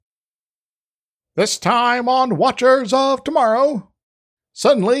This time on Watchers of Tomorrow,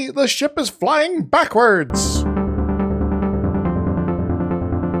 suddenly the ship is flying backwards.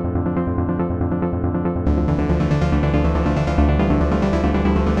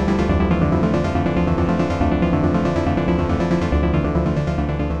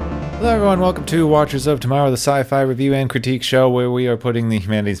 Hello everyone, welcome to Watchers of Tomorrow, the sci-fi review and critique show where we are putting the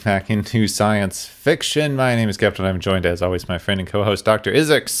humanities back into science fiction. My name is Captain. I'm joined as always by my friend and co-host Dr.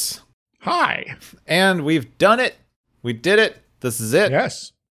 Isix. Hi. And we've done it. We did it. This is it.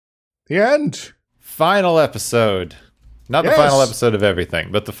 Yes. The end. Final episode. Not the final episode of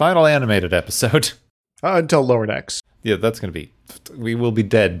everything, but the final animated episode. Until Lower Decks. Yeah, that's going to be... We will be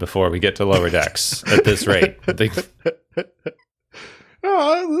dead before we get to Lower Decks at this rate.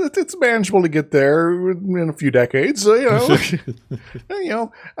 It's manageable to get there in a few decades, and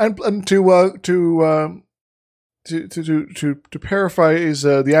to paraphrase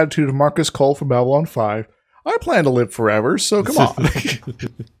the attitude of Marcus Cole from Babylon 5, I plan to live forever, so come on.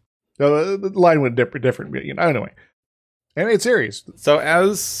 The line went different, anyway. Animated series. So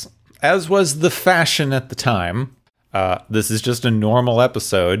as was the fashion at the time, this is just a normal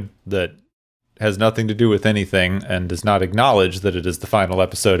episode that has nothing to do with anything and does not acknowledge that it is the final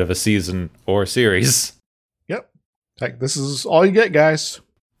episode of a season or series. Yep. Like, this is all you get, guys.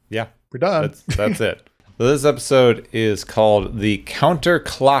 Yeah. We're done. That's it. So this episode is called The Counter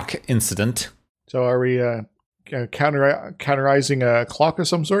Clock Incident. So are we counterizing a clock of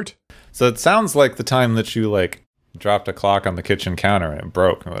some sort? So it sounds like the time that you, dropped a clock on the kitchen counter and it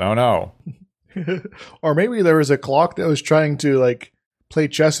broke. Oh, no. Or maybe there was a clock that was trying to, play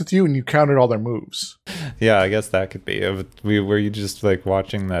chess with you and you counted all their moves. Yeah, I guess that could be. Were you just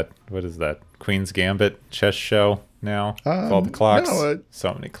watching that, what is that, Queen's Gambit chess show now? All the clocks? No,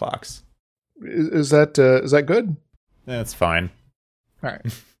 so many clocks. Is that good? That's fine. All right.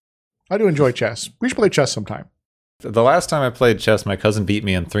 I do enjoy chess. We should play chess sometime. The last time I played chess, my cousin beat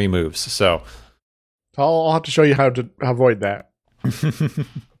me in 3 moves, so... I'll have to show you how to avoid that.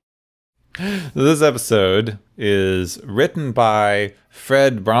 This episode is written by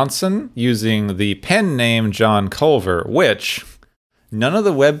Fred Bronson using the pen name John Culver, which none of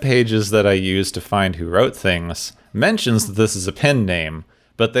the web pages that I use to find who wrote things mentions that this is a pen name,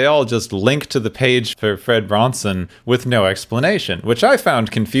 but they all just link to the page for Fred Bronson with no explanation, which I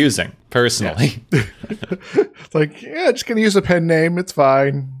found confusing, personally. Yeah. Just gonna use a pen name, it's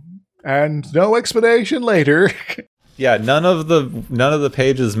fine. And no explanation later. Yeah, none of the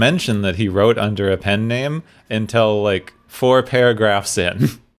pages mention that he wrote under a pen name until 4 paragraphs in.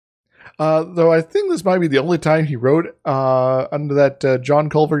 Though I think this might be the only time he wrote under that John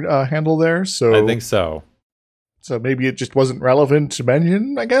Culver handle there. So I think so. So maybe it just wasn't relevant to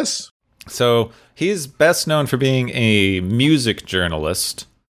mention, I guess. So he's best known for being a music journalist.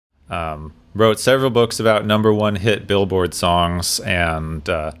 Wrote several books about #1 hit Billboard songs and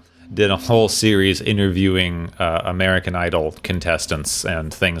did a whole series interviewing American Idol contestants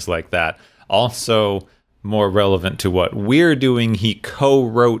and things like that. Also, more relevant to what we're doing, he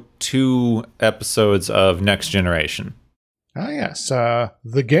co-wrote 2 episodes of Next Generation. Ah, yes.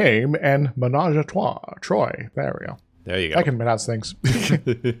 The Game and Menage a Trois. Troy. There we go. There you go. I can pronounce things.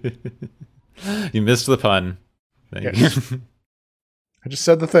 You missed the pun. Yes. I just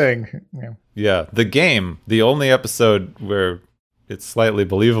said the thing. Yeah. The Game, the only episode where it's slightly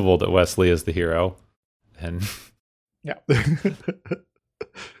believable that Wesley is the hero. And yeah.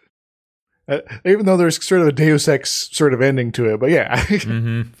 Even though there's sort of a Deus Ex sort of ending to it, but yeah.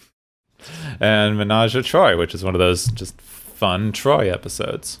 Mm-hmm. And Menage a Troy, which is one of those just fun Troy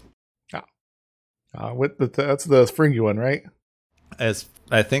episodes. That's the Fringy one, right? I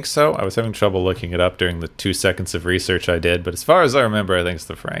think so. I was having trouble looking it up during the 2 seconds of research I did, but as far as I remember, I think it's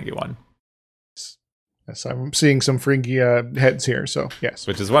the Ferengi one. Yes, I'm seeing some Ferengi heads here, so yes.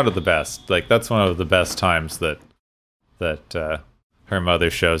 Which is one of the best. That's one of the best times that her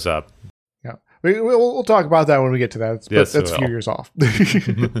mother shows up. Yeah, we'll talk about that when we get to that. But that's a few years off.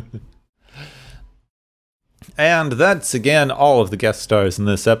 And that's, again, all of the guest stars in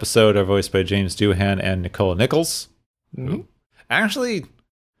this episode are voiced by James Doohan and Nicola Nichols. Mm-hmm. Actually,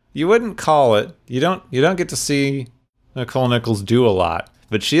 you wouldn't call it. You don't get to see Nicola Nichols do a lot,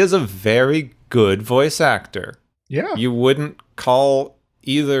 but she is a very good voice actor. Yeah. You wouldn't call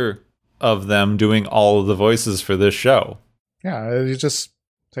either of them doing all of the voices for this show. Yeah, it's just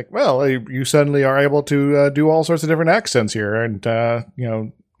you suddenly are able to do all sorts of different accents here, and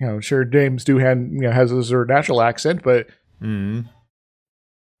sure, James Doohan has his natural accent, but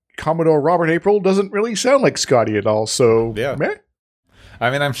Commodore Robert April doesn't really sound like Scotty at all. So yeah.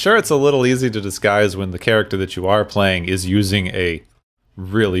 I mean, I'm sure it's a little easy to disguise when the character that you are playing is using a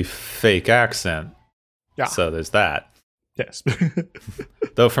really fake accent. Yeah. So there's that. Yes.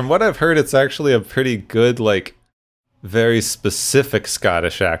 Though from what I've heard, it's actually a pretty good, like, very specific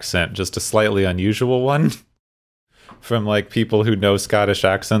Scottish accent, just a slightly unusual one. From, like, people who know Scottish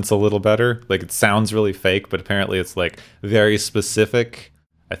accents a little better. Like, it sounds really fake, but apparently it's, like, very specific.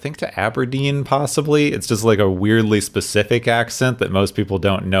 I think to Aberdeen, possibly. It's just, like, a weirdly specific accent that most people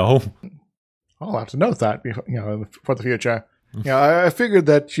don't know. I'll have to note that, for the future. I figured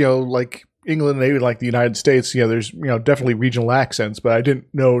that, like England, maybe like the United States, there's, definitely regional accents, but I didn't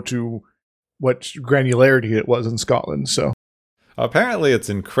know to what granularity it was in Scotland, so. Apparently it's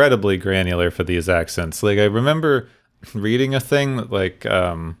incredibly granular for these accents. Like, I remember reading a thing that, like,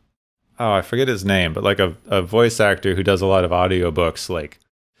 I forget his name, but like a voice actor who does a lot of audiobooks, like,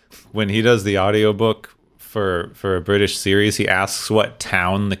 when he does the audiobook for a British series, he asks what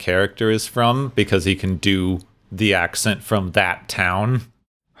town the character is from because he can do the accent from that town.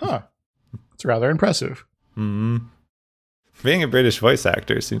 Huh. That's rather impressive. Mm-hmm. Being a British voice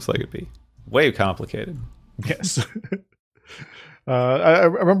actor seems like it'd be way complicated. Yes. I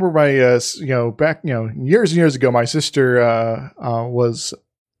remember my, back, years and years ago, my sister was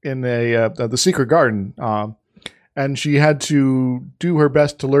in the Secret Garden, and she had to do her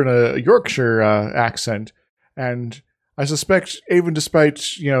best to learn a Yorkshire accent. And I suspect, even despite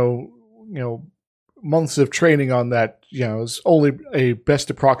months of training on that, it's only a best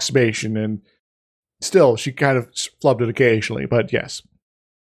approximation, and still she kind of flubbed it occasionally. But yes.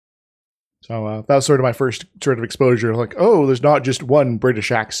 So that was sort of my first sort of exposure. Like, oh, there's not just one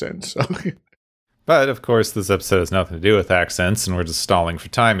British accent. So. But of course, this episode has nothing to do with accents, and we're just stalling for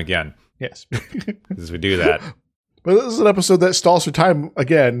time again. Yes, because we do that. But this is an episode that stalls for time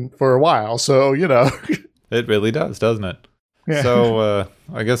again for a while. So It really does, doesn't it? Yeah. So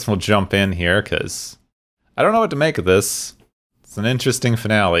I guess we'll jump in here because I don't know what to make of this. It's an interesting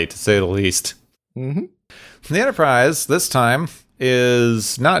finale, to say the least. Mm-hmm. The Enterprise, this time,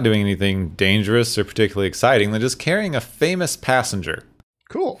 is not doing anything dangerous or particularly exciting. They're just carrying a famous passenger.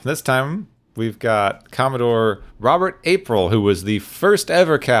 Cool. This time, we've got Commodore Robert April, who was the first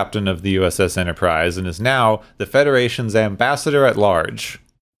ever captain of the USS Enterprise and is now the Federation's ambassador at large.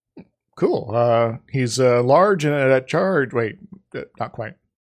 Cool. He's large and at charge. Wait, not quite.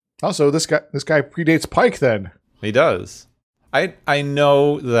 Also, this guy predates Pike. Then he does. I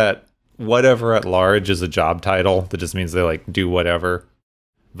know that whatever at large is a job title that just means they like do whatever,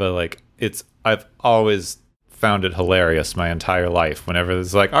 but like I've always found it hilarious my entire life whenever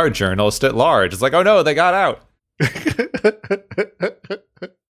it's like our journalist at large. It's like, oh no, they got out.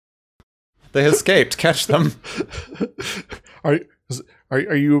 They escaped. Catch them.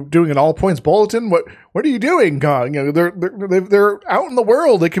 Are you doing an all points bulletin? What are you doing? They're out in the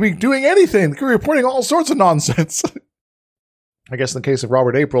world. They could be doing anything. They could be reporting all sorts of nonsense. I guess in the case of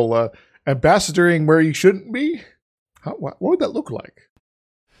Robert April, ambassadoring where he shouldn't be. What would that look like?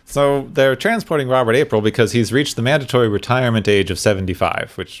 So they're transporting Robert April because he's reached the mandatory retirement age of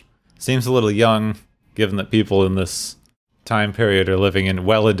 75, which seems a little young, given that people in this time period are living in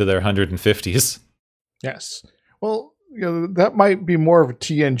well into their 150s. Yes. Well, that might be more of a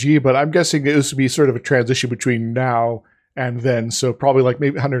TNG, but I'm guessing this would be sort of a transition between now and then. So probably like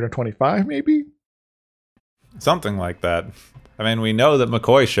maybe 125, maybe? Something like that. I mean, we know that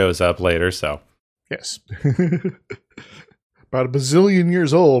McCoy shows up later, so. Yes. About a bazillion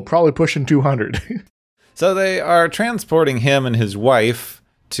years old, probably pushing 200. So they are transporting him and his wife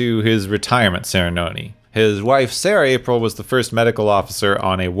to his retirement ceremony. His wife, Sarah April, was the first medical officer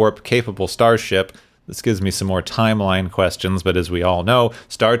on a warp-capable starship. This gives me some more timeline questions, but as we all know,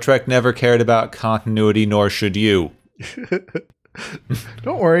 Star Trek never cared about continuity, nor should you.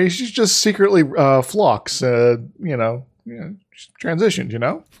 Don't worry, she's just secretly Phlox,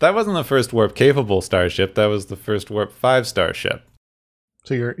 transitioned, That wasn't the first warp-capable starship, that was the first warp-5 starship.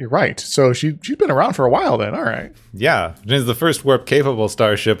 So you're right. So she's been around for a while then, all right. Yeah, which means the first warp-capable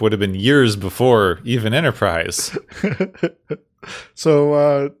starship would have been years before even Enterprise.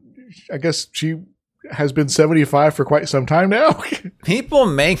 So I guess she has been 75 for quite some time now. People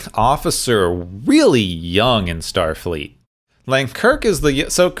make officer really young in Starfleet. Like Kirk is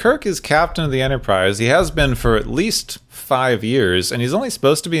captain of the Enterprise. He has been for at least 5 years, and he's only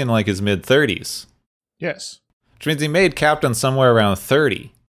supposed to be in like his mid-30s. Yes. Which means he made captain somewhere around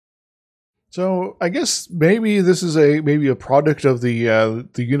 30. So I guess maybe this is maybe a product of the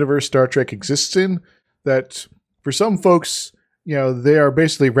universe Star Trek exists in, that for some folks, they are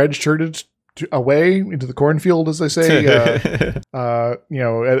basically red-shirted away into the cornfield, as they say, at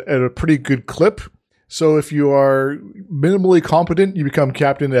a pretty good clip. So if you are minimally competent, you become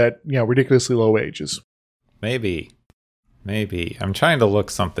captain at ridiculously low ages. Maybe. Maybe. I'm trying to look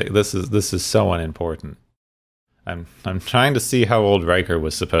something. This is so unimportant. I'm trying to see how old Riker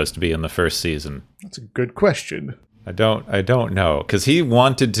was supposed to be in the first season. That's a good question. I don't know, because he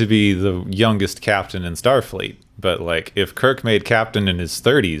wanted to be the youngest captain in Starfleet. But like, if Kirk made captain in his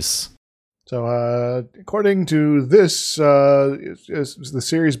 30s. So, according to this, is the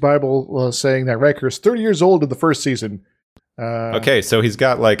series Bible saying that Riker is 30 years old in the first season. Okay, so he's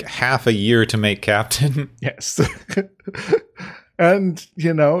got like half a year to make captain. Yes. And,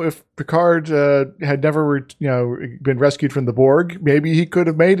 if Picard had never, been rescued from the Borg, maybe he could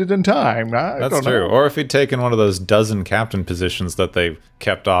have made it in time. That's true. Or if he'd taken one of those dozen captain positions that they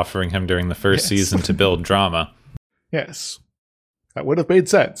kept offering him during the first season to build drama. Yes. That would have made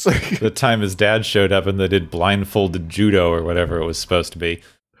sense. The time his dad showed up and they did blindfolded judo or whatever it was supposed to be.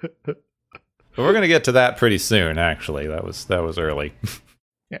 But we're going to get to that pretty soon, actually. That was early.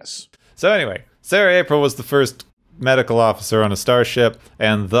 Yes. So anyway, Sarah April was the first medical officer on a starship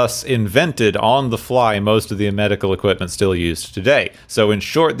and thus invented on the fly most of the medical equipment still used today. So in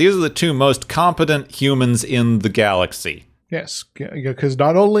short, these are the two most competent humans in the galaxy. Yes, because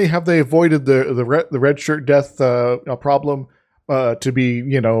not only have they avoided the red shirt death problem to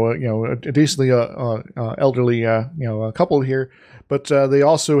be a decently elderly couple here, but they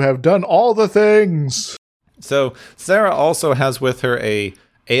also have done all the things. So Sarah also has with her a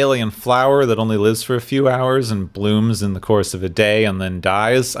alien flower that only lives for a few hours and blooms in the course of a day and then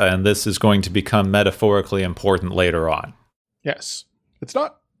dies, and this is going to become metaphorically important later on. Yes. It's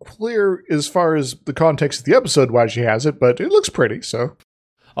not clear as far as the context of the episode why she has it, but it looks pretty, so.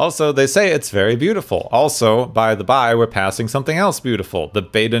 Also, they say it's very beautiful. Also, by the by, we're passing something else beautiful, the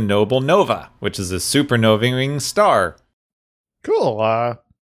Beta Noble Nova, which is a supernovaing star. Cool.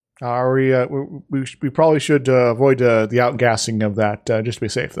 We probably should avoid the outgassing of that, just to be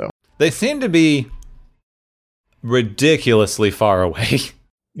safe, though. They seem to be ridiculously far away.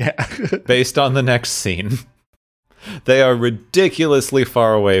 Yeah. Based on the next scene. They are ridiculously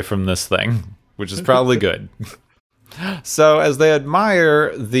far away from this thing, which is probably good. So as they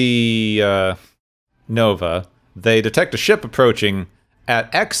admire the Nova, they detect a ship approaching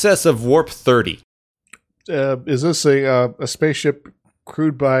at excess of warp 30. Is this a spaceship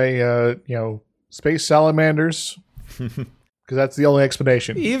crewed by space salamanders? Because that's the only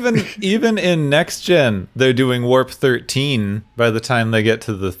explanation. Even in Next Gen, they're doing warp 13 by the time they get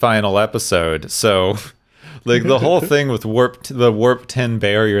to the final episode. So, like, the whole thing with the warp 10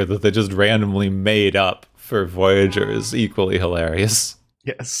 barrier that they just randomly made up for Voyager is equally hilarious.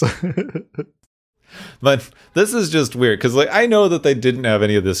 Yes. But this is just weird, because I know that they didn't have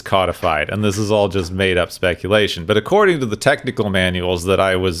any of this codified, and this is all just made-up speculation. But according to the technical manuals that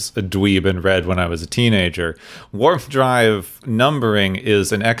I was a dweeb and read when I was a teenager, warp drive numbering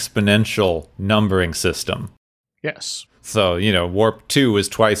is an exponential numbering system. Yes. So, warp 2 is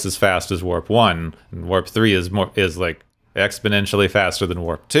twice as fast as warp 1, and warp 3 is exponentially faster than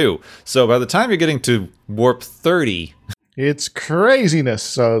warp 2. So by the time you're getting to warp 30... It's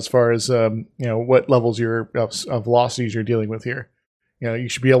craziness as far as what levels of velocities you're dealing with here. You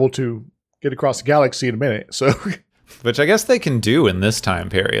should be able to get across the galaxy in a minute. So, which I guess they can do in this time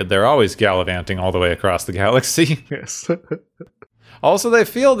period. They're always gallivanting all the way across the galaxy. Yes. Also, they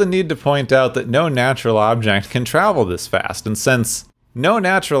feel the need to point out that no natural object can travel this fast, and since no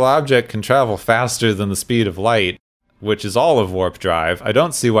natural object can travel faster than the speed of light, which is all of warp drive, I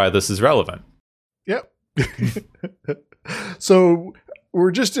don't see why this is relevant. Yep. So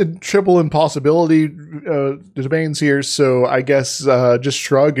we're just in triple impossibility domains here, so I guess just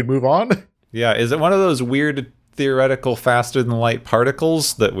shrug and move on. Yeah, is it one of those weird theoretical faster than light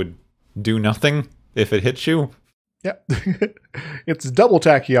particles that would do nothing if it hits you? Yep. It's double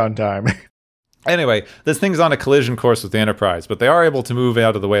tachyon time. Anyway, this thing's on a collision course with the Enterprise, but they are able to move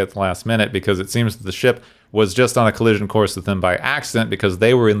out of the way at the last minute because it seems that the ship was just on a collision course with them by accident because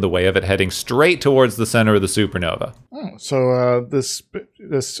they were in the way of it heading straight towards the center of the supernova. Oh, so this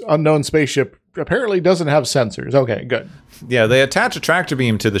unknown spaceship apparently doesn't have sensors. Okay, good. Yeah, they attach a tractor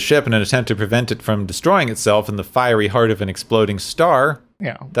beam to the ship in an attempt to prevent it from destroying itself in the fiery heart of an exploding star.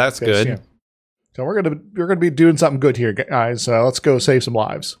 Yeah, that's good. Yeah. So we're gonna be doing something good here, guys. Let's go save some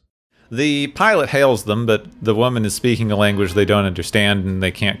lives. The pilot hails them, but the woman is speaking a language they don't understand and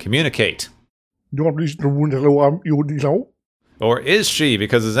they can't communicate. Or is she?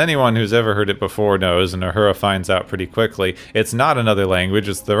 Because as anyone who's ever heard it before knows, and Uhura finds out pretty quickly, it's not another language,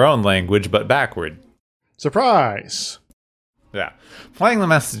 it's their own language, but backward. Surprise! Yeah. Playing the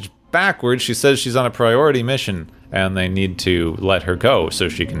message backwards, she says she's on a priority mission, and they need to let her go so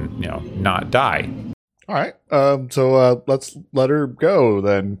she can, not die. All right. So let's let her go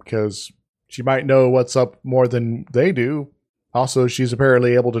then, because she might know what's up more than they do. Also, she's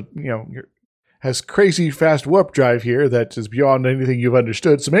apparently able to, has crazy fast warp drive here that is beyond anything you've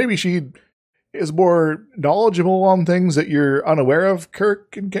understood. So maybe she is more knowledgeable on things that you're unaware of,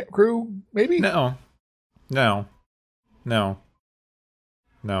 Kirk and crew, maybe? No.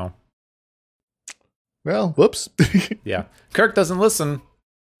 Well, whoops. Yeah. Kirk doesn't listen.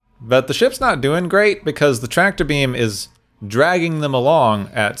 But the ship's not doing great because the tractor beam is dragging them along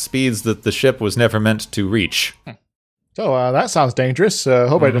at speeds that the ship was never meant to reach. So that sounds dangerous.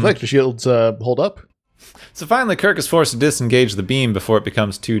 Hope my deflector shields hold up. So finally, Kirk is forced to disengage the beam before it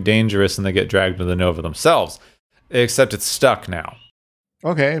becomes too dangerous and they get dragged to the Nova themselves. Except it's stuck now.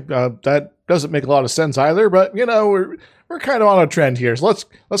 Okay, that doesn't make a lot of sense either, but, we're kind of on a trend here, so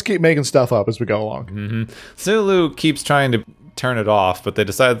let's keep making stuff up as we go along. Mm-hmm. Sulu keeps trying to turn it off, but they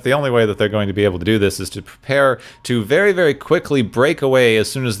decide that the only way that they're going to be able to do this is to prepare to very, very quickly break away as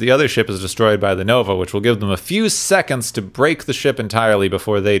soon as the other ship is destroyed by the Nova, which will give them a few seconds to break the ship entirely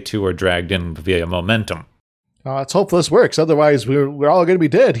before they too are dragged in via momentum. Let's hope this works, otherwise we're all going to be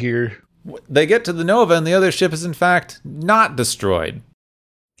dead here. They get to the Nova and the other ship is in fact not destroyed.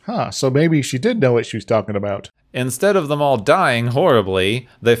 So maybe she did know what she was talking about. Instead of them all dying horribly,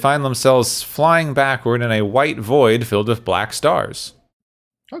 they find themselves flying backward in a white void filled with black stars.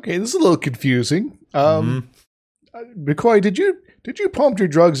 Okay, this is a little confusing. McCoy, did you pump your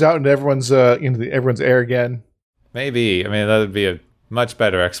drugs out into everyone's air again? Maybe. I mean, that would be a much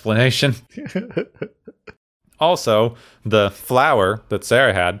better explanation. Also, the flower that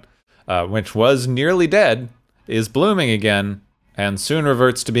Sarah had, which was nearly dead, is blooming again and soon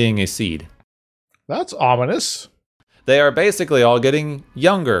reverts to being a seed. That's ominous. They are basically all getting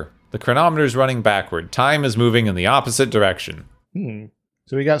younger. The chronometer's running backward. Time is moving in the opposite direction.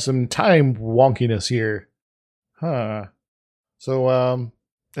 So we got some time wonkiness here. So,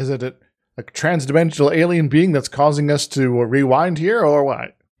 is it a transdimensional alien being that's causing us to rewind here, or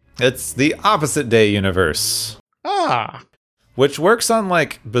what? It's the opposite day universe. Which works on,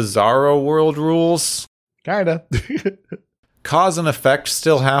 Bizarro world rules. Kinda. Cause and effect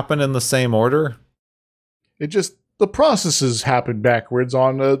still happen in the same order. The processes happen backwards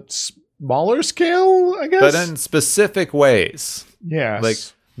on a smaller scale, I guess? But in specific ways.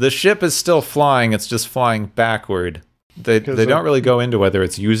 Yes. The ship is still flying, it's just flying backward. They don't really go into whether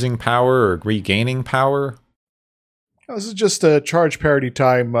it's using power or regaining power. This is just a charge parity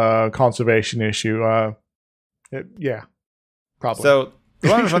time conservation issue. Yeah, probably. So the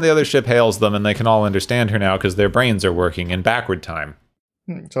one from the other ship hails them, and they can all understand her now because their brains are working in backward time.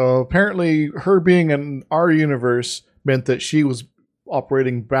 So apparently her being in our universe meant that she was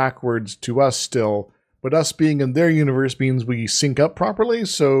operating backwards to us still, but us being in their universe means we sync up properly,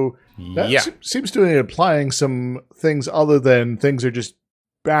 so that seems to be implying some things other than things are just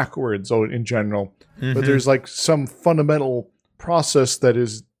backwards in general. Mm-hmm. But there's some fundamental process that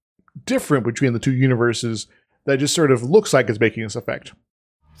is different between the two universes that just sort of looks like it's making this effect.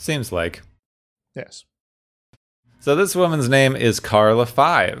 Seems like. Yes. So this woman's name is Carla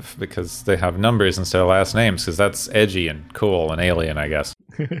 5, because they have numbers instead of last names, because that's edgy and cool and alien, I guess.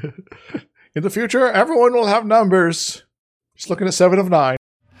 In the future, everyone will have numbers. Just looking at 7 of 9.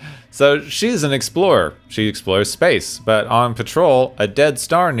 So she's an explorer. She explores space, but on patrol, a dead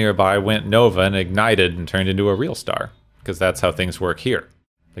star nearby went nova and ignited and turned into a real star, because that's how things work here.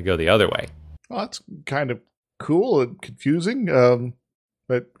 They go the other way. Well, that's kind of cool and confusing,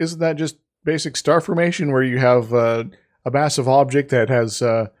 but isn't that just basic star formation where you have a massive object that has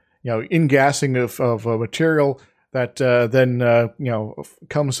ingassing of a material that then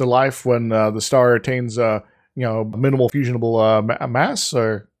comes to life when the star attains minimal fusionable mass?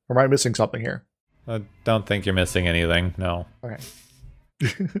 Or am I missing something here? I don't think you're missing anything. No. Okay.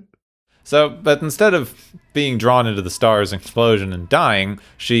 But instead of being drawn into the star's explosion and dying,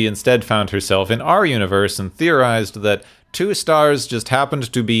 she instead found herself in our universe and theorized that 2 stars just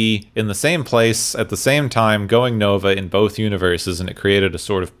happened to be in the same place at the same time going nova in both universes, and it created a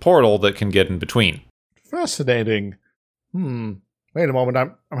sort of portal that can get in between. Fascinating. Wait a moment,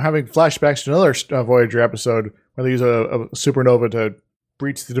 I'm having flashbacks to another Voyager episode where they use a supernova to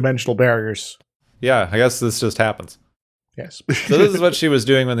breach the dimensional barriers. Yeah, I guess this just happens. Yes. So this is what she was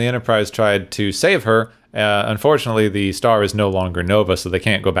doing when the Enterprise tried to save her. Unfortunately, the star is no longer nova, so they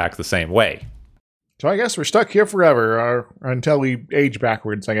can't go back the same way. So I guess we're stuck here forever, or until we age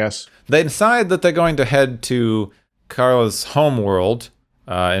backwards, I guess. They decide that they're going to head to Carla's homeworld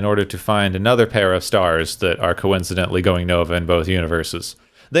in order to find another pair of stars that are coincidentally going nova in both universes.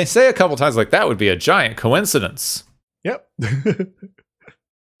 They say a couple times, that would be a giant coincidence. Yep.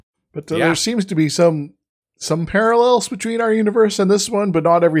 But there seems to be some some parallels between our universe and this one, but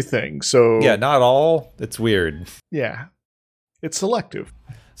not everything. So Yeah, not all. It's weird. yeah, it's selective.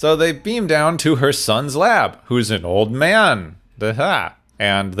 So they beam down to her son's lab, who's an old man. Aha.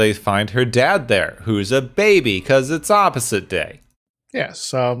 And they find her dad there, who's a baby, because it's opposite day.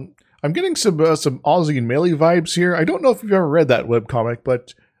 Yes, I'm getting some Ozzy and Melee vibes here. I don't know if you've ever read that webcomic,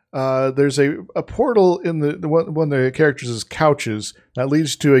 but there's a portal in the one of the characters' couches that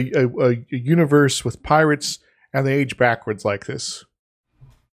leads to a universe with pirates, and they age backwards like this.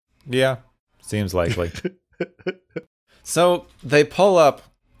 Yeah, seems likely. So they pull up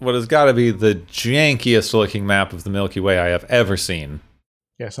what has got to be the jankiest looking map of the Milky Way I have ever seen.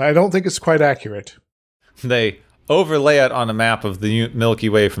 Yes, I don't think it's quite accurate. They overlay it on a map of the Milky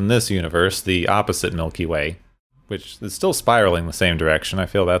Way from this universe, the opposite Milky Way, which is still spiraling the same direction. I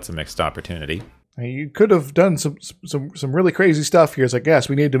feel that's a mixed opportunity. You could have done some really crazy stuff here. I guess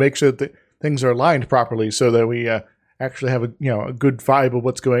we need to make sure that things are aligned properly so that we actually have a good vibe of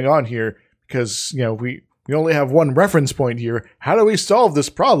what's going on here. Because we only have one reference point here. How do we solve this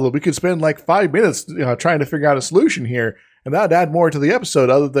problem? We could spend like 5 minutes trying to figure out a solution here, and that'd add more to the episode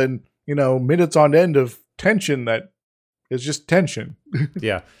other than minutes on end of tension that is just tension.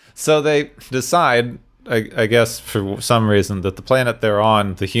 Yeah. So they decide, I guess for some reason, that the planet they're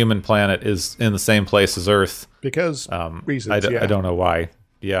on, the human planet, is in the same place as Earth. Because reasons, I don't know why.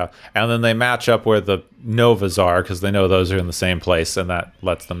 Yeah. And then they match up where the novas are, because they know those are in the same place, and that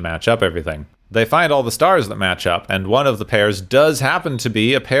lets them match up everything. They find all the stars that match up, and one of the pairs does happen to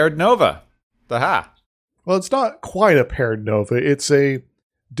be a paired nova. Aha. Well, it's not quite a paired nova. It's a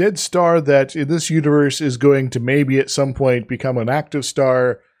dead star that in this universe is going to maybe at some point become an active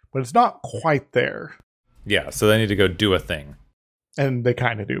star, but it's not quite there. Yeah, so they need to go do a thing. And they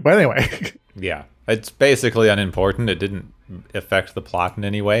kind of do. But anyway. Yeah. It's basically unimportant. It didn't affect the plot in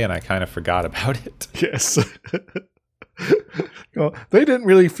any way, and I kind of forgot about it. Yes. Well, they didn't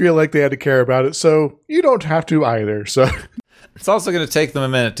really feel like they had to care about it, so you don't have to either. So it's also going to take them a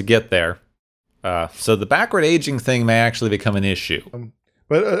minute to get there. So the backward aging thing may actually become an issue.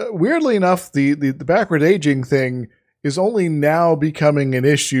 But weirdly enough, the backward aging thing is only now becoming an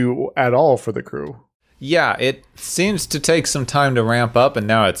issue at all for the crew. Yeah, it seems to take some time to ramp up, and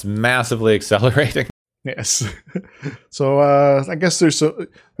now it's massively accelerating. Yes. So I guess there's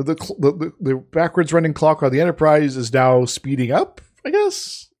the backwards running clock on the Enterprise is now speeding up, I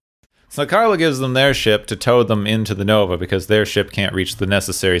guess. So Carla gives them their ship to tow them into the Nova because their ship can't reach the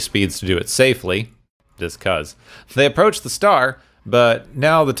necessary speeds to do it safely. Just cuz. They approach the star, but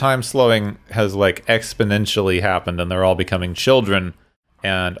now the time slowing has exponentially happened and they're all becoming children.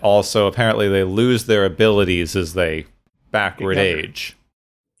 And also apparently they lose their abilities as they backward age.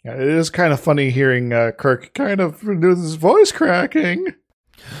 Yeah, it is kind of funny hearing Kirk kind of do this voice cracking.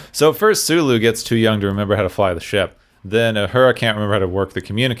 So first Sulu gets too young to remember how to fly the ship. Then Uhura can't remember how to work the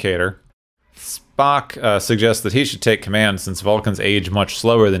communicator. Spock suggests that he should take command since Vulcans age much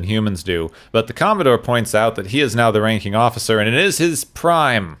slower than humans do. But the Commodore points out that he is now the ranking officer and it is his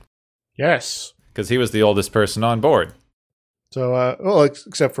prime. Yes. Because he was the oldest person on board. So, well,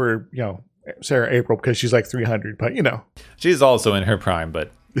 except for, Sarah April because she's like 300, but She's also in her prime,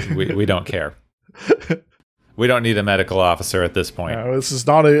 but we don't care. We don't need a medical officer at this point. This is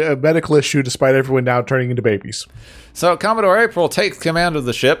not a medical issue despite everyone now turning into babies. So Commodore April takes command of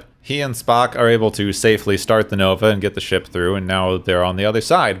the ship. He and Spock are able to safely start the Nova and get the ship through, and now they're on the other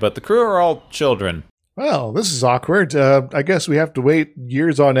side. But the crew are all children. Well, this is awkward. I guess we have to wait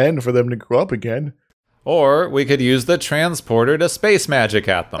years on end for them to grow up again. Or we could use the transporter to space magic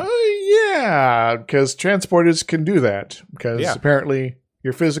at them. Yeah, because transporters can do that. Because apparently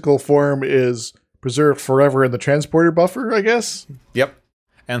your physical form is preserved forever in the transporter buffer, I guess? Yep.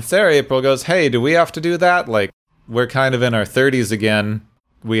 And Sarah April goes, hey, do we have to do that? We're kind of in our 30s again.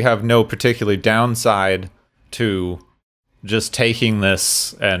 We have no particular downside to just taking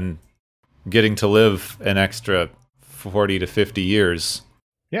this and getting to live an extra 40 to 50 years.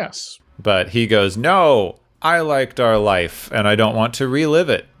 Yes. But he goes, no, I liked our life, and I don't want to relive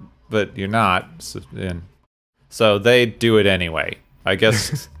it. But you're not. So they do it anyway. I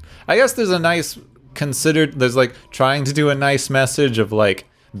guess there's a nice there's trying to do a nice message of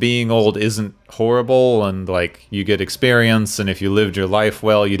being old isn't horrible and you get experience, and if you lived your life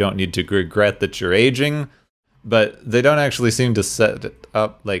well, you don't need to regret that you're aging. But they don't actually seem to set it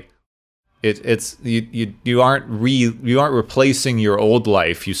up you aren't replacing your old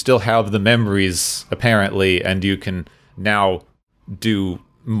life. You still have the memories apparently, and you can now do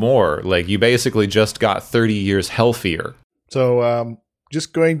more. You basically just got 30 years healthier. So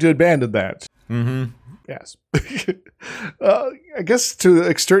just going to abandon that. Mm-hmm. Yes. I guess to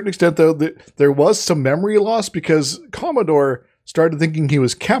a certain extent, though, there was some memory loss because Commodore started thinking he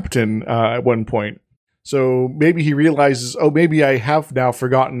was captain at one point. So maybe he realizes, oh, maybe I have now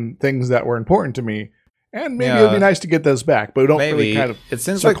forgotten things that were important to me. And maybe it would be nice to get those back, but we don't really kind of. It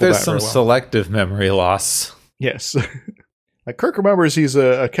seems like there's some selective memory loss. Yes. Like Kirk remembers he's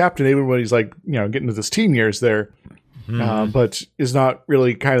a captain even when he's like, getting into his teen years there, but is not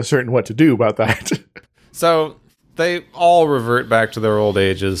really kind of certain what to do about that. So they all revert back to their old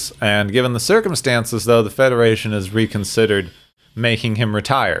ages, and given the circumstances, though, the Federation has reconsidered making him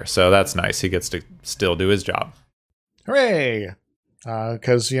retire. So that's nice. He gets to still do his job. Hooray!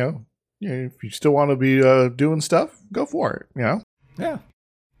 Because, if you still want to be doing stuff, go for it, Yeah.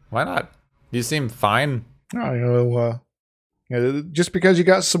 Why not? You seem fine. Just because you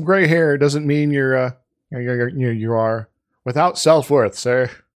got some gray hair doesn't mean you are without self-worth, sir.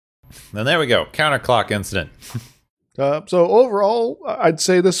 And there we go. Counterclock incident. So overall, I'd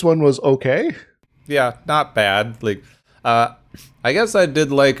say this one was okay. Yeah, not bad. Like, I guess I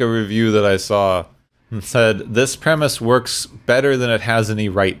did like a review that I saw that said, this premise works better than it has any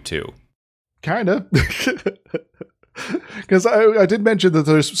right to. Kinda. Because I did mention that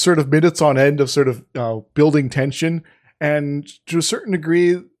there's sort of minutes on end of sort of building tension, and to a certain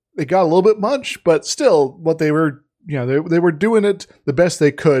degree, they got a little bit much, but still, what they were, they were doing it the best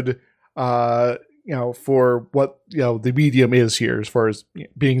they could, for what, the medium is here as far as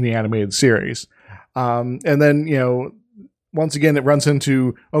being the animated series. And then, once again, it runs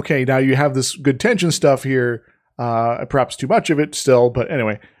into, okay, now you have this good tension stuff here, perhaps too much of it still, but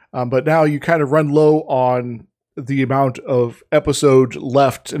anyway, but now you kind of run low on the amount of episode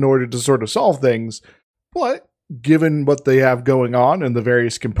left in order to sort of solve things, but given what they have going on and the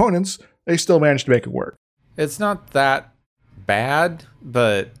various components, they still managed to make it work. It's not that bad,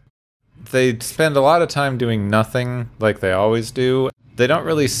 but they spend a lot of time doing nothing like they always do. They don't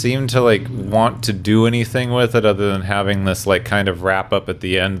really seem to want to do anything with it other than having this kind of wrap up at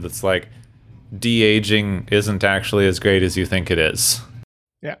the end that's like, de-aging isn't actually as great as you think it is.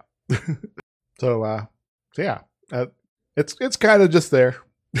 Yeah. So yeah, it's kind of just there.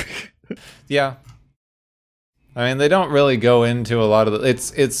 Yeah. I mean, they don't really go into a lot of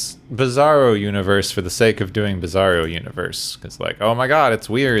it's Bizarro Universe for the sake of doing Bizarro Universe. Because oh my god, it's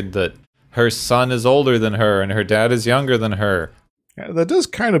weird that her son is older than her and her dad is younger than her. Yeah, that does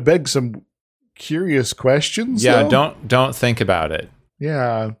kind of beg some curious questions. Yeah, though. don't think about it.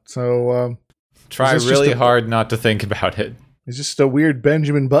 Yeah, so try really hard not to think about it. Is this just a weird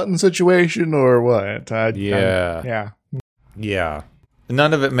Benjamin Button situation or what? Yeah.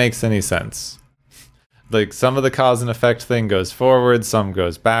 None of it makes any sense. Some of the cause and effect thing goes forward, some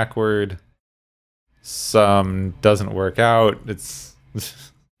goes backward, some doesn't work out. It's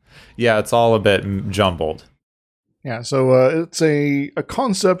all a bit jumbled. Yeah, so it's a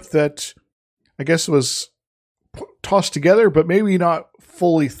concept that I guess was tossed together, but maybe not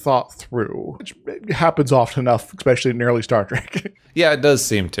fully thought through, which happens often enough, especially in early Star Trek. Yeah, it does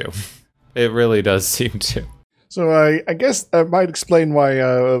seem to. It really does seem to. So I guess that might explain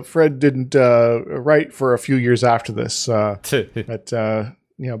why Fred didn't write for a few years after this. That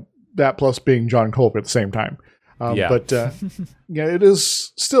plus being John Colby at the same time. But it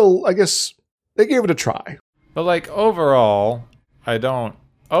is still, I guess, they gave it a try. But overall, I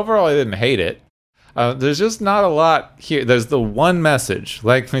didn't hate it. There's just not a lot here. There's the one message,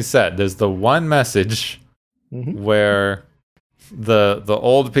 like we said, there's the one message where the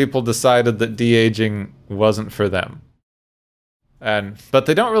old people decided that de-aging wasn't for them. But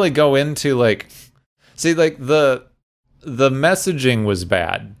they don't really go into the messaging was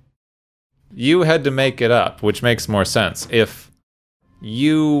bad. You had to make it up, which makes more sense. If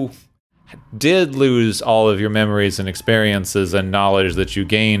you did lose all of your memories and experiences and knowledge that you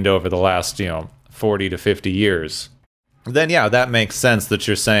gained over the last, 40 to 50 years, then yeah, that makes sense that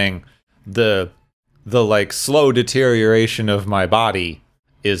you're saying the slow deterioration of my body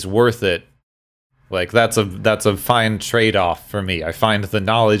is worth it. That's a fine trade-off for me. I find the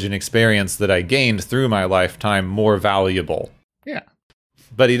knowledge and experience that I gained through my lifetime more valuable. Yeah.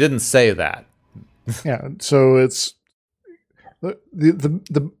 But he didn't say that. Yeah, so it's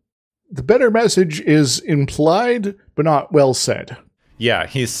the better message is implied but not well said. Yeah,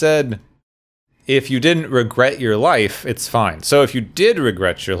 he said if you didn't regret your life, it's fine. So if you did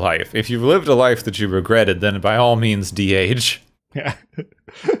regret your life, if you've lived a life that you regretted, then by all means de-age. Yeah.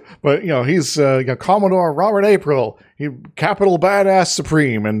 But, he's Commodore Robert April, capital badass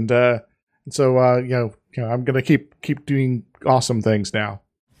supreme. And so, I'm going to keep doing awesome things now.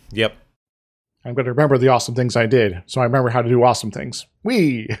 Yep. I'm going to remember the awesome things I did, so I remember how to do awesome things.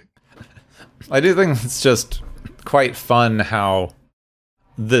 Whee! I do think it's just quite fun how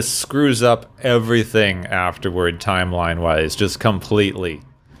this screws up everything afterward, timeline-wise, just completely.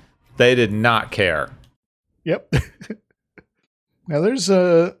 They did not care. Yep. Now, there's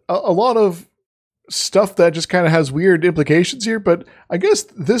a lot of stuff that just kind of has weird implications here, but I guess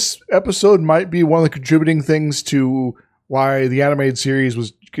this episode might be one of the contributing things to why the animated series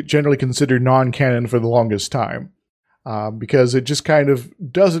was generally considered non-canon for the longest time. Because it just kind of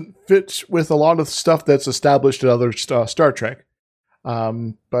doesn't fit with a lot of stuff that's established in other Star Trek.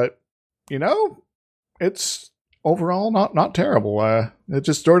 But, it's overall not terrible. It's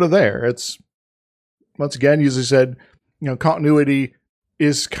just sort of there. It's, once again, as I said, continuity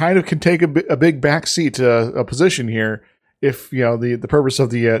is kind of can take a big backseat a position here if, the purpose of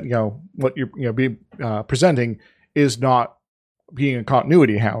the, what you're presenting is not being a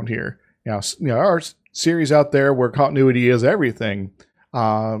continuity hound here. Our series out there where continuity is everything.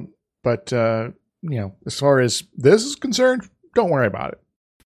 But as far as this is concerned, don't worry about it.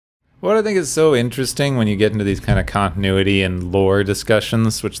 What I think is so interesting when you get into these kind of continuity and lore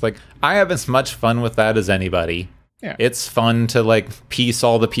discussions, which, I have as much fun with that as anybody. Yeah. It's fun to, piece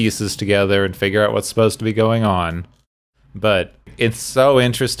all the pieces together and figure out what's supposed to be going on. But it's so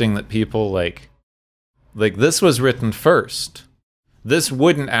interesting that people, this was written first. This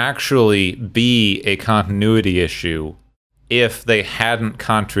wouldn't actually be a continuity issue if they hadn't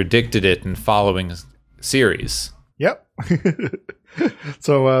contradicted it in following series. Yep.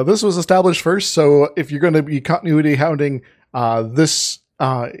 So this was established first. So if you're going to be continuity hounding, this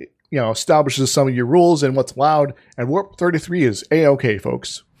establishes some of your rules and what's allowed. And Warp 33 is A-okay,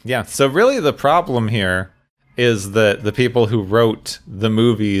 folks. Yeah. So really, the problem here is that the people who wrote the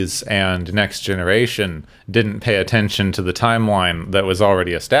movies and Next Generation didn't pay attention to the timeline that was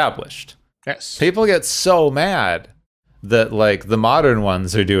already established. Yes. People get so mad that, the modern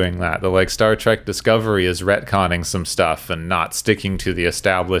ones are doing that. That, Star Trek Discovery is retconning some stuff and not sticking to the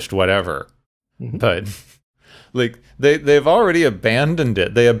established whatever. Mm-hmm. But, they've already abandoned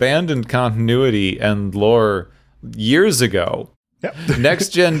it. They abandoned continuity and lore years ago. Yep. Next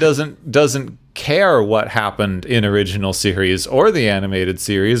Gen doesn't care what happened in original series or the animated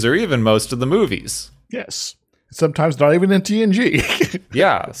series or even most of the movies. Yes. Sometimes not even in TNG.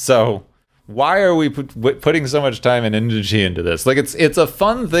 Yeah, so why are we putting so much time and energy into this? It's a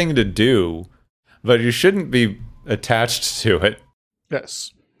fun thing to do, but you shouldn't be attached to it.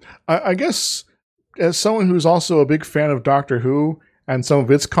 Yes. I guess as someone who's also a big fan of Doctor Who and some of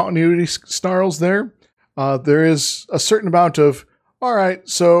its continuity snarls there is a certain amount of, all right,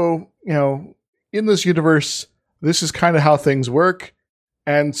 so, in this universe, this is kind of how things work,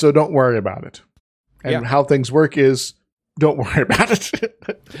 and so don't worry about it. And how things work is, don't worry about it.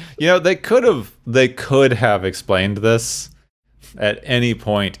 They could have explained this at any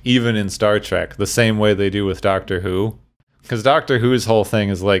point, even in Star Trek, the same way they do with Doctor Who. Because Doctor Who's whole thing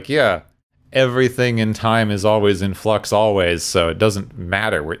is everything in time is always in flux always, so it doesn't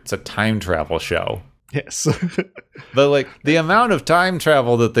matter. It's a time travel show. Yes. But the amount of time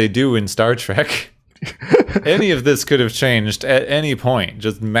travel that they do in Star Trek, any of this could have changed at any point,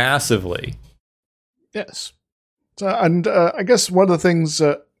 just massively. Yes. So, and I guess one of the things,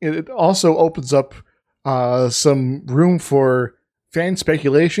 it also opens up some room for fan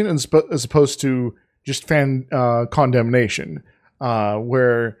speculation as opposed to just fan condemnation,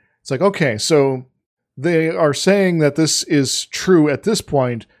 where it's okay, so they are saying that this is true at this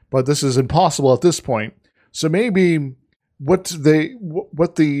point, but this is impossible at this point. So maybe what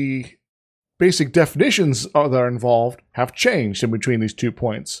the basic definitions that are involved have changed in between these 2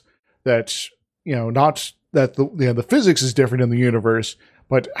 points. That, not that the physics is different in the universe,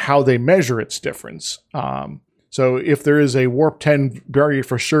 but how they measure its difference. So if there is a warp 10 barrier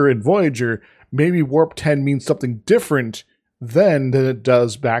for sure in Voyager, maybe warp 10 means something different then than it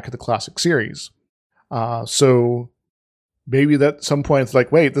does back at the classic series. So maybe that at some point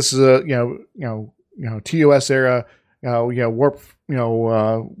it's wait, this is a TOS era, warp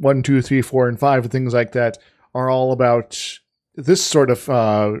 1, 2, 3, 4, and 5 and things like that are all about this sort of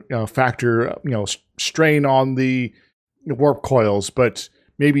factor, strain on the warp coils. But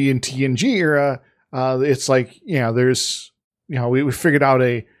maybe in TNG era, it's there's we figured out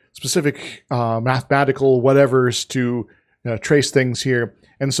a specific mathematical whatevers to trace things here.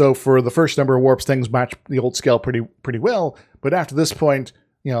 And so for the first number of warps, things match the old scale pretty well. But after this point,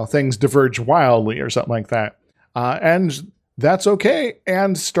 things diverge wildly or something like that. And that's okay.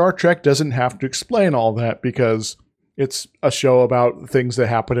 And Star Trek doesn't have to explain all that because it's a show about things that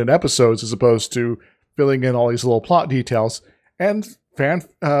happen in episodes as opposed to filling in all these little plot details. And fan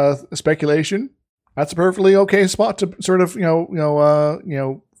speculation That's a perfectly okay spot to sort of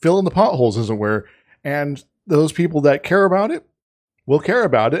fill in the potholes, as it were. And those people that care about it will care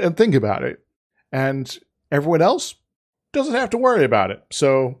about it and think about it, and everyone else doesn't have to worry about it.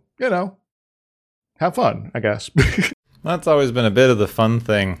 So have fun, I guess. That's always been a bit of the fun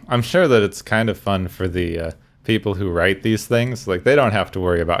thing. I'm sure that it's kind of fun for the people who write these things. Like, they don't have to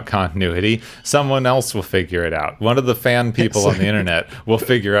worry about continuity. Someone else will figure it out. One of the fan people on the internet will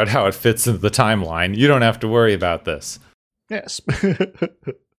figure out how it fits into the timeline. You don't have to worry about this. Yes.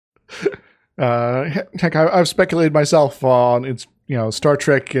 Heck, I've speculated myself on it's Star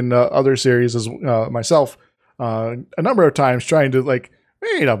Trek and other series as myself a number of times, trying to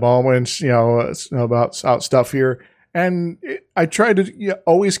wait a moment, about stuff here. And I try to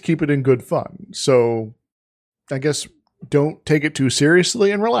always keep it in good fun. So I guess don't take it too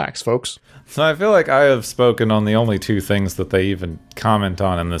seriously and relax, folks. So I feel like I have spoken on the only two things that they even comment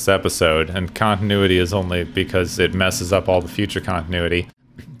on in this episode, and continuity is only because it messes up all the future continuity.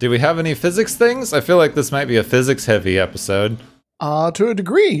 Do we have any physics things? I feel like this might be a physics-heavy episode. To a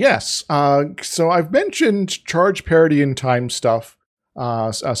degree, yes. So I've mentioned charge parity and time stuff,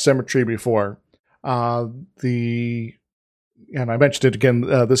 symmetry before. And I mentioned it again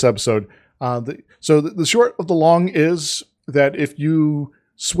this episode. So the short of the long is that if you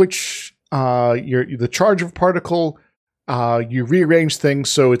switch the charge of a particle, you rearrange things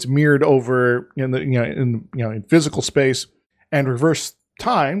so it's mirrored over in physical space, and reverse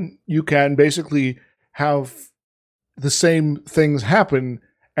time, you can basically have the same things happen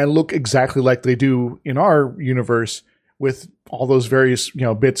and look exactly like they do in our universe, with all those various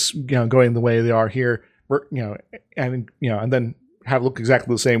bits going the way they are here, and then have look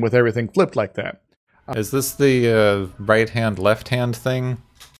exactly the same with everything flipped like that. Is this the right hand left hand thing?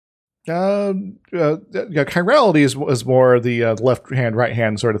 Chirality is more the left hand right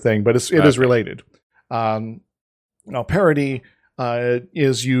hand sort of thing, but it is related. Parity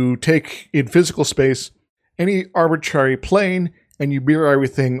is you take in physical space any arbitrary plane and you mirror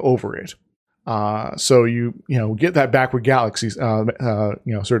everything over it. So you get that backward galaxies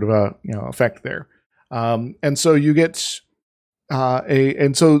sort of a effect there, and so you get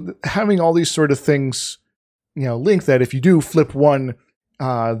and so having all these sort of things link that if you do flip one,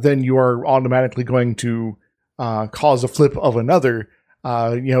 then you are automatically going to cause a flip of another.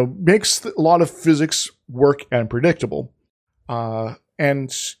 Makes a lot of physics work and predictable.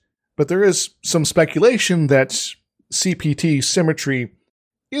 But there is some speculation that CPT symmetry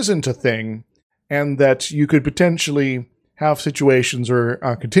isn't a thing, and that you could potentially have situations or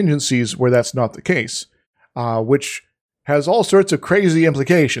contingencies where that's not the case, which has all sorts of crazy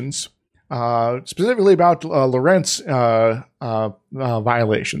implications, specifically about Lorentz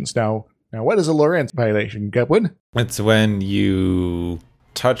violations. Now, what is a Lorentz violation, Gepwood? It's when you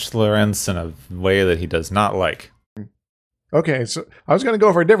touch Lorentz in a way that he does not like. Okay, so I was going to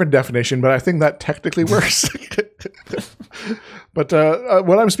go for a different definition, but I think that technically works. But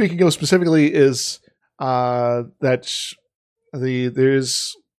what I'm speaking of specifically is that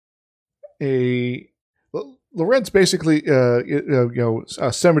there's a Lorentz basically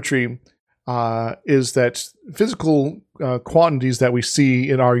symmetry is that physical quantities that we see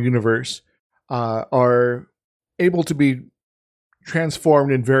in our universe are able to be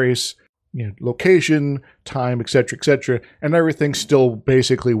transformed in various location, time, etc., and everything still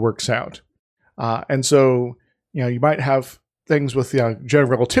basically works out. And so, you might have things with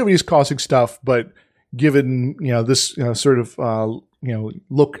general relativities causing stuff, but given this sort of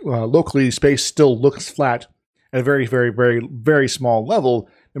locally space still looks flat at a very, very, very, very small level.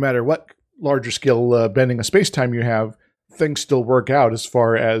 No matter what larger scale bending of space time you have, things still work out as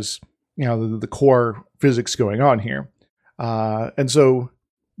far as the core physics going on here. And so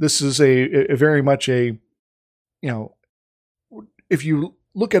this is a very much a if you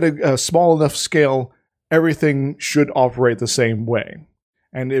look at a small enough scale, everything should operate the same way.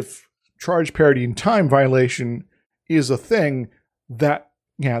 And if charge parity and time violation is a thing, that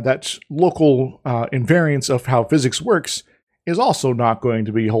local invariance of how physics works is also not going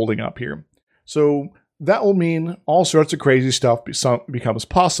to be holding up here. So that will mean all sorts of crazy stuff becomes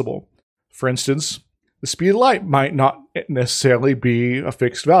possible. For instance, the speed of light might not necessarily be a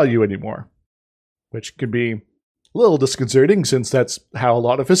fixed value anymore, which can be a little disconcerting since that's how a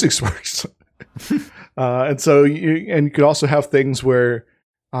lot of physics works. And so you could also have things where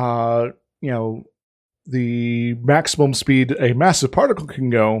the maximum speed a massive particle can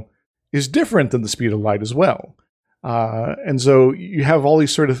go is different than the speed of light as well. And so you have all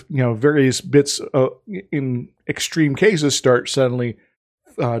these sort of various bits in extreme cases start suddenly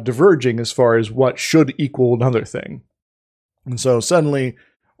diverging as far as what should equal another thing. And so suddenly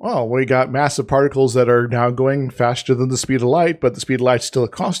well, we got massive particles that are now going faster than the speed of light, but the speed of light's still a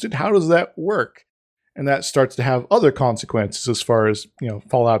constant. How does that work? And that starts to have other consequences as far as,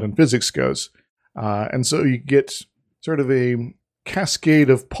 fallout in physics goes. And so you get sort of a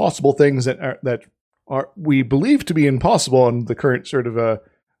cascade of possible things that are we believe to be impossible in the current sort of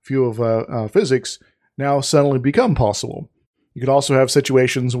view of physics now suddenly become possible. You could also have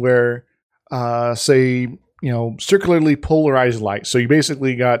situations where, say, circularly polarized light. So you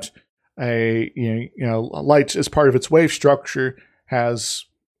basically got a light as part of its wave structure has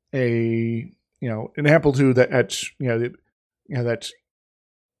an amplitude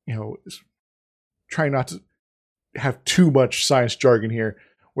trying not to have too much science jargon here,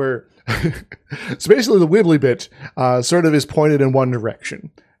 where so basically the wibbly bit sort of is pointed in one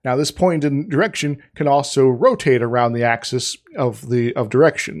direction. Now this pointed direction can also rotate around the axis of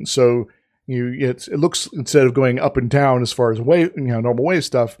direction. So it looks, instead of going up and down as far as wave, normal wave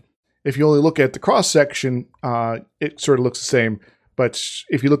stuff, if you only look at the cross section, it sort of looks the same. But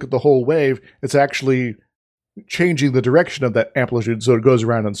if you look at the whole wave, it's actually changing the direction of that amplitude, so it goes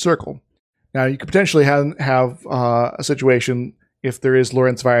around in a circle. Now, you could potentially have a situation, if there is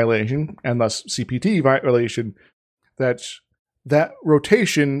Lorentz violation, and thus CPT violation, that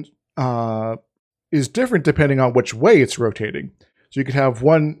rotation is different depending on which way it's rotating. So you could have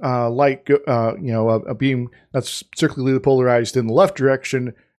one light, a beam that's circularly polarized in the left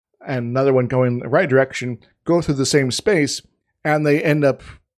direction, and another one going in the right direction, go through the same space, and they end up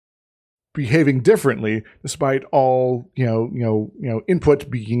behaving differently despite all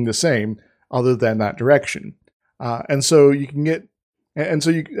input being the same, other than that direction. And so you can get,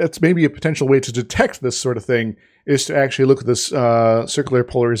 that's maybe a potential way to detect this sort of thing, is to actually look at this circular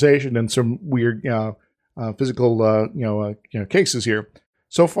polarization and some weird physical cases here.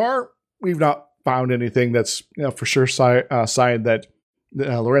 So far, we've not found anything that's for sure side that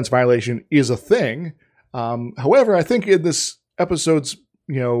Lorentz violation is a thing. However, I think in this episode's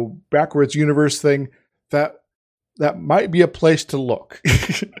backwards universe thing, that might be a place to look.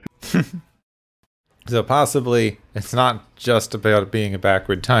 So possibly it's not just about it being a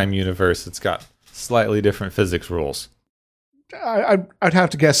backward time universe. It's got slightly different physics rules. I'd have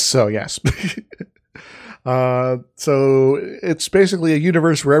to guess so, yes. So it's basically a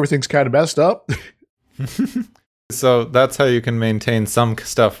universe where everything's kind of messed up. So that's how you can maintain some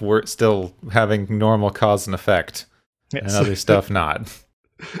stuff still having normal cause and effect, yes, and other stuff not.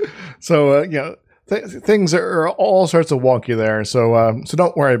 So, things are all sorts of wonky there. So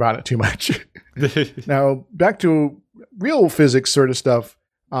don't worry about it too much. Now, back to real physics sort of stuff.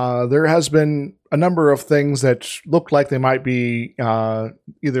 There has been a number of things that look like they might be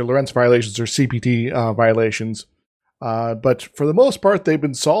either Lorentz violations or CPT violations. But for the most part, they've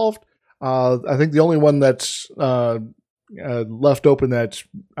been solved. I think the only one that's left open that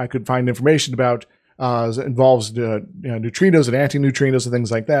I could find information about involves neutrinos and antineutrinos and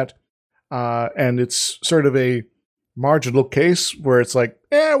things like that. And it's sort of a marginal case where it's like,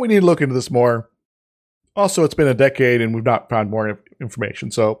 we need to look into this more. Also, it's been a decade and we've not found more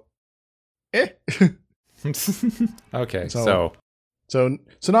information, so Okay, so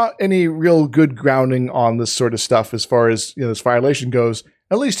not any real good grounding on this sort of stuff as far as this violation goes,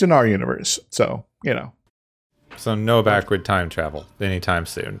 at least in our universe. So So no backward time travel anytime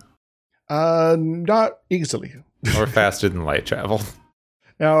soon. Not easily. Or faster than light travel.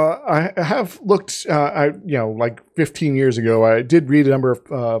 Now, I have looked, like 15 years ago, I did read a number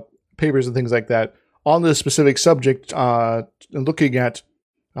of papers and things like that on this specific subject, looking at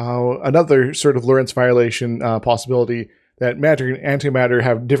another sort of Lorentz violation possibility, that matter and antimatter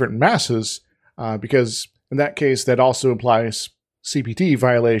have different masses, because in that case, that also implies CPT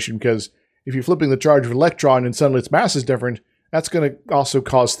violation, because if you're flipping the charge of an electron and suddenly its mass is different, that's going to also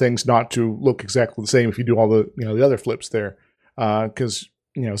cause things not to look exactly the same if you do all the the other flips there. Because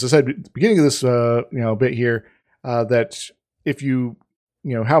as I said at the beginning of this bit here, that if you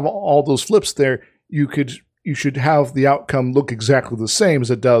have all those flips there, you should have the outcome look exactly the same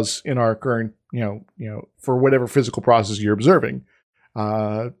as it does in our current for whatever physical process you're observing.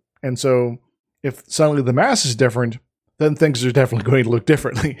 And so if suddenly the mass is different, then things are definitely going to look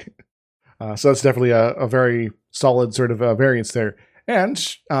differently. So that's definitely a very solid sort of variance there. And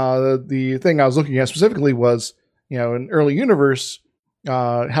the thing I was looking at specifically was, an early universe,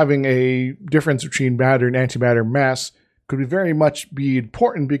 having a difference between matter and antimatter mass could very much be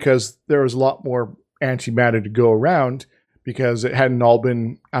important, because there was a lot more antimatter to go around, because it hadn't all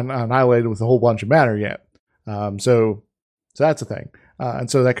been annihilated with a whole bunch of matter yet. So that's a thing. And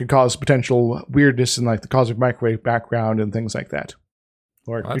so that could cause potential weirdness in like the cosmic microwave background and things like that.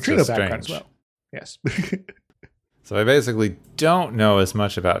 Or neutrino background as well. Yes. So I basically don't know as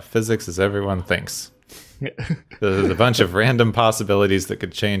much about physics as everyone thinks. There's a bunch of random possibilities that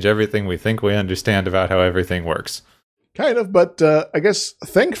could change everything we think we understand about how everything works. Kind of, but I guess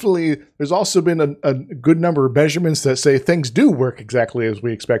thankfully there's also been a good number of measurements that say things do work exactly as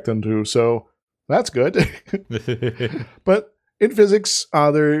we expect them to, so that's good. But in physics,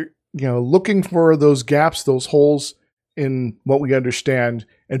 they're looking for those gaps, those holes in what we understand,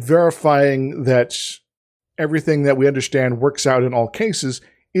 and verifying that everything that we understand works out in all cases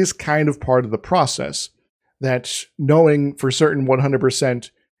is kind of part of the process. That knowing for certain 100%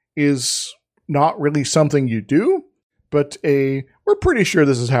 is not really something you do, but we're pretty sure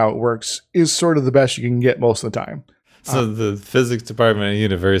this is how it works is sort of the best you can get most of the time. So the physics department at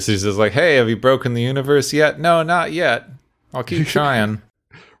universities is like, hey, have you broken the universe yet? No, not yet. I'll keep trying.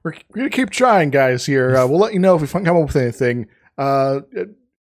 We're going to keep trying, guys, here. We'll let you know if we come up with anything.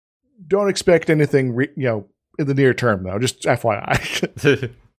 Don't expect anything, in the near term, though. Just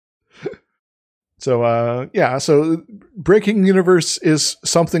FYI. So breaking the universe is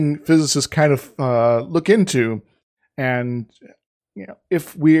something physicists kind of look into. And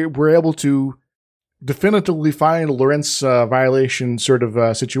if we're able to definitively find a Lorentz violation sort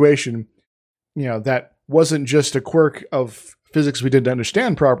of situation, that wasn't just a quirk of physics we didn't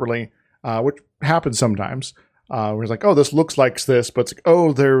understand properly, which happens sometimes. Where it's like, oh, this looks like this, but it's like,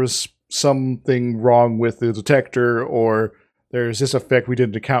 oh, there's something wrong with the detector, or there's this effect we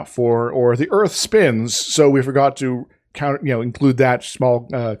didn't account for, or the Earth spins, so we forgot to include that small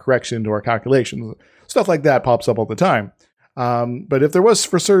correction into our calculations. Stuff like that pops up all the time. But if there was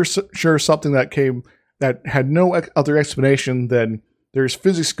for sure something that had no other explanation, then there's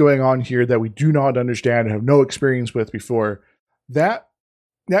physics going on here that we do not understand and have no experience with before. That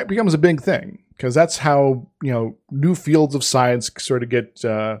becomes a big thing, because that's how new fields of science sort of get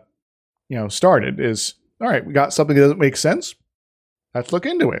started. Is all right, we got something that doesn't make sense. Let's look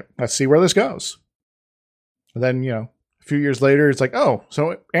into it. Let's see where this goes. And then a few years later, it's like, oh,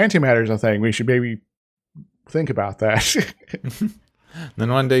 so antimatter is a thing. We should maybe think about that.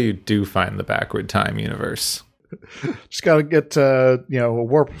 Then one day you do find the backward time universe. Just got to get a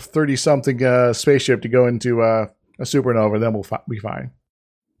warp 30-something spaceship to go into a supernova, then we'll be fine.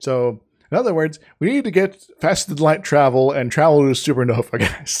 So, in other words, we need to get faster than light travel and travel to a supernova,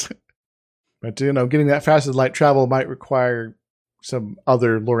 guys. But, getting that faster than light travel might require some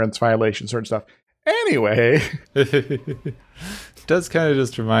other Lorentz violation sort of stuff. Anyway. It does kind of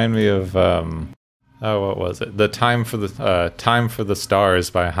just remind me of, what was it? The Time for the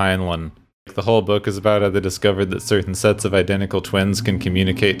Stars by Heinlein. The whole book is about how they discovered that certain sets of identical twins can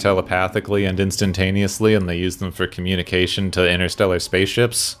communicate telepathically and instantaneously, and they use them for communication to interstellar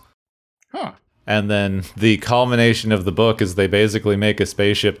spaceships. Huh. And then the culmination of the book is they basically make a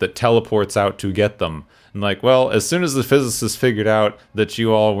spaceship that teleports out to get them. And as soon as the physicists figured out that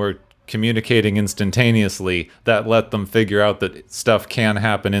you all were communicating instantaneously, that let them figure out that stuff can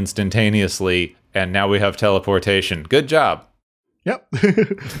happen instantaneously, and now we have teleportation. Good job. Yep.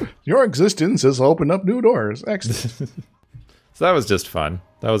 Your existence has opened up new doors. Excellent. So that was just fun.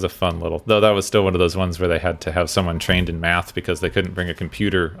 That was a fun little... Though that was still one of those ones where they had to have someone trained in math because they couldn't bring a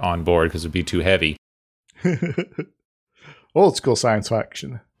computer on board because it would be too heavy. Old school science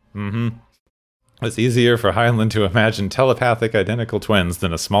fiction. Mm-hmm. It's easier for Heinlein to imagine telepathic identical twins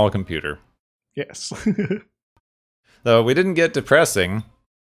than a small computer. Yes. Though we didn't get depressing.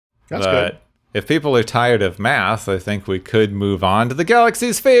 That's good. If people are tired of math, I think we could move on to the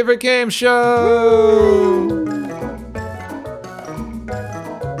galaxy's favorite game show! Woo!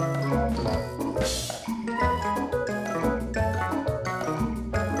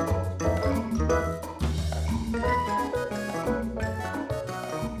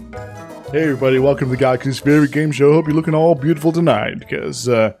 Hey everybody, welcome to the galaxy's favorite game show. Hope you're looking all beautiful tonight, because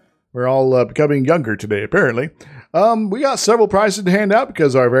we're all becoming younger today, apparently. We got several prizes to hand out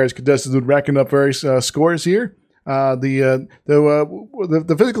because our various contestants have been racking up various scores here. The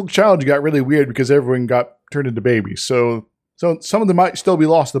physical challenge got really weird because everyone got turned into babies, so some of them might still be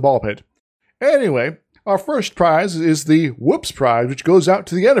lost to the ball pit. Anyway, our first prize is the Whoops Prize, which goes out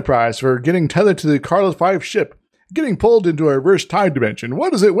to the Enterprise for getting tethered to the Carlos V ship, getting pulled into a reverse time dimension.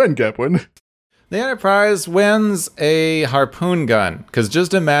 What does it win, Kepwin? The Enterprise wins a harpoon gun, because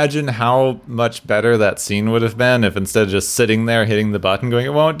just imagine how much better that scene would have been if instead of just sitting there hitting the button going,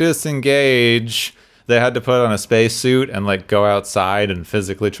 it won't disengage, they had to put on a spacesuit and go outside and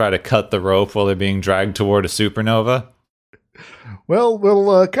physically try to cut the rope while they're being dragged toward a supernova. Well,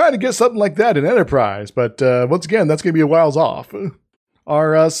 we'll kind of get something like that in Enterprise, but once again, that's going to be a whiles off.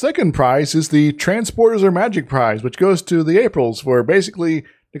 Our second prize is the Transporters Are Magic Prize, which goes to the Aprils for basically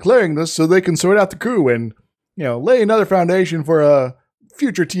declaring this so they can sort out the crew and lay another foundation for a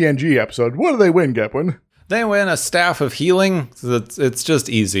future TNG episode. What do they win, Gepwin? They win a staff of healing. It's just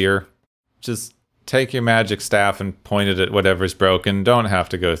easier. Just take your magic staff and point it at whatever's broken. Don't have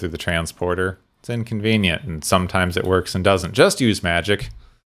to go through the transporter. It's inconvenient, and sometimes it works and doesn't. Just use magic.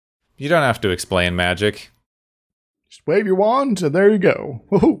 You don't have to explain magic. Just wave your wand, and there you go.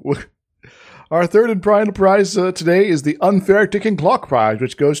 Our third and final prize today is the Unfair Ticking Clock Prize,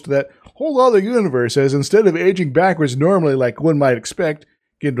 which goes to that whole other universe, as instead of aging backwards normally like one might expect,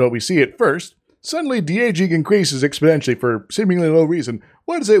 given what we see at first, suddenly de-aging increases exponentially for seemingly no reason.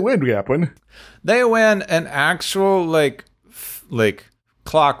 What does it win, Gepwin? They win an actual, like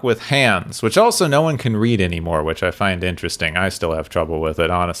clock with hands, which also no one can read anymore, which I find interesting. I still have trouble with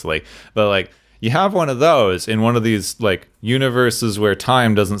it, honestly. But, you have one of those in one of these, universes where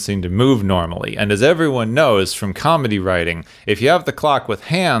time doesn't seem to move normally. And as everyone knows from comedy writing, if you have the clock with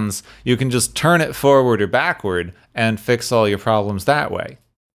hands, you can just turn it forward or backward and fix all your problems that way.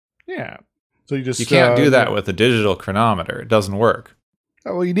 Yeah. So you can't do that with a digital chronometer. It doesn't work.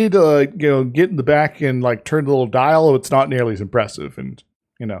 Well, you need to get in the back and turn the little dial. It's not nearly as impressive and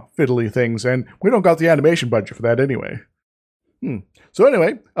fiddly things, and we don't got the animation budget for that anyway. So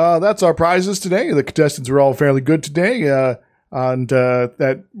anyway, that's our prizes today. The contestants were all fairly good today, and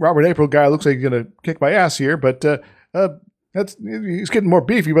that Robert April guy looks like he's gonna kick my ass here, but he's getting more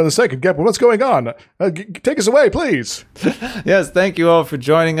beefy by the second. Gepwin, what's going on? Take us away, please. Yes, thank you all for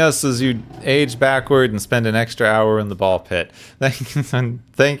joining us as you age backward and spend an extra hour in the ball pit.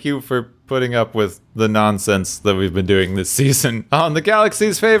 Thank you for putting up with the nonsense that we've been doing this season on the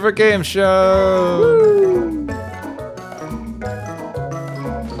Galaxy's favorite game show. Woo!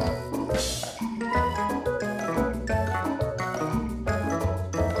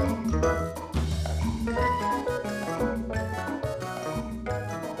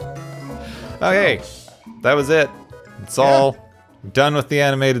 Okay, that was it. It's all done with the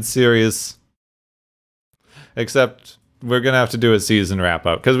animated series. Except we're going to have to do a season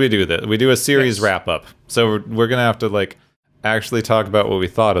wrap-up, because we do that. We do a series wrap-up. So we're going to have to, actually talk about what we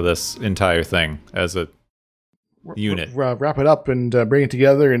thought of this entire thing as a unit. Wrap it up and bring it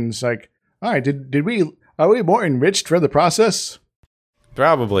together, and it's all right, are we more enriched for the process?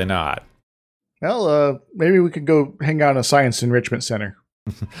 Probably not. Well, maybe we could go hang out in a science enrichment center.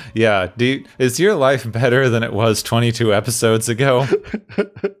 Yeah, is your life better than it was 22 episodes ago?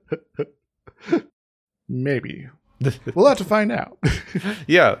 Maybe. We'll have to find out.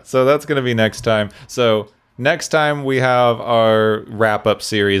 Yeah, so that's going to be next time. So next time we have our wrap-up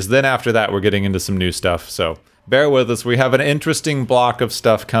series. Then after that, we're getting into some new stuff. So bear with us. We have an interesting block of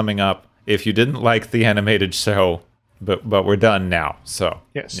stuff coming up if you didn't like the animated show. But we're done now. So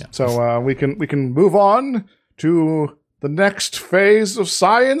yes. Yeah. So we can move on to the next phase of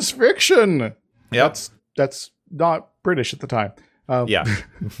science fiction. Yep. That's not British at the time. Yeah.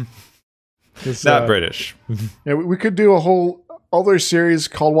 Not British. Yeah, we could do a whole other series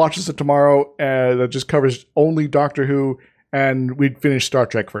called Watches of Tomorrow that just covers only Doctor Who, and we'd finish Star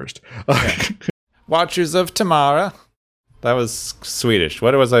Trek first. Yeah. Watchers of Tomorrow. That was Swedish.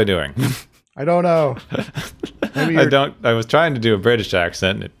 What was I doing? I don't know. I was trying to do a British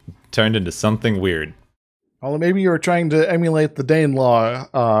accent, and it turned into something weird. Well, maybe you were trying to emulate the Danelaw,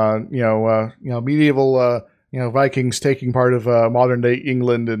 medieval, Vikings taking part of modern day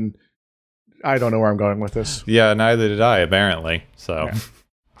England, and I don't know where I'm going with this. Yeah, neither did I, apparently. So,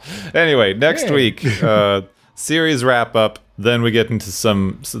 Anyway, next week, series wrap up. Then we get into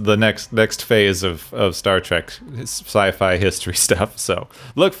the next phase of Star Trek sci-fi history stuff. So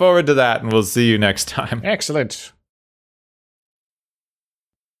look forward to that, and we'll see you next time. Excellent.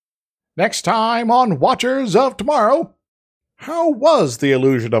 Next time on Watchers of Tomorrow, how was the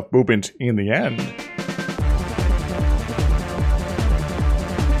illusion of movement in the end?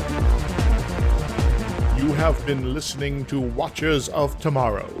 You have been listening to Watchers of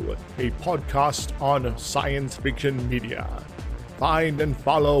Tomorrow, a podcast on science fiction media. Find and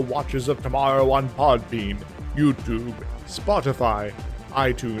follow Watchers of Tomorrow on Podbean, YouTube, Spotify,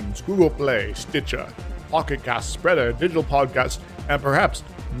 iTunes, Google Play, Stitcher, Pocket Cast, Spreader, Digital Podcast, and perhaps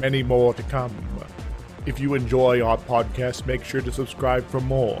many more to come. If you enjoy our podcast, make sure to subscribe for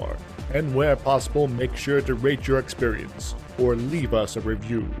more. And where possible, make sure to rate your experience or leave us a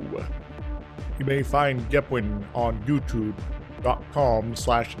review. You may find Gepwin on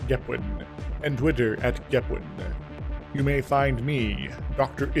youtube.com/Gepwin and Twitter @Gepwin. You may find me,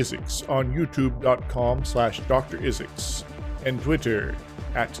 Dr. Isix, on youtube.com/Dr. Isix and Twitter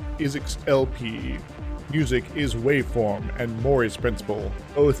 @IsixLP. Music is Waveform and Maury's Principle,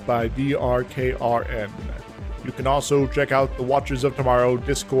 both by DRKRN. You can also check out the Watchers of Tomorrow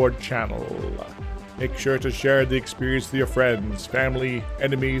Discord channel. Make sure to share the experience with your friends, family,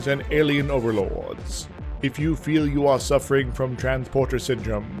 enemies, and alien overlords. If you feel you are suffering from transporter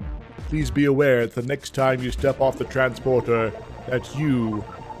syndrome, please be aware that the next time you step off the transporter, that you,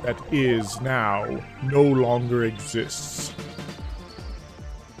 that is now, no longer exists.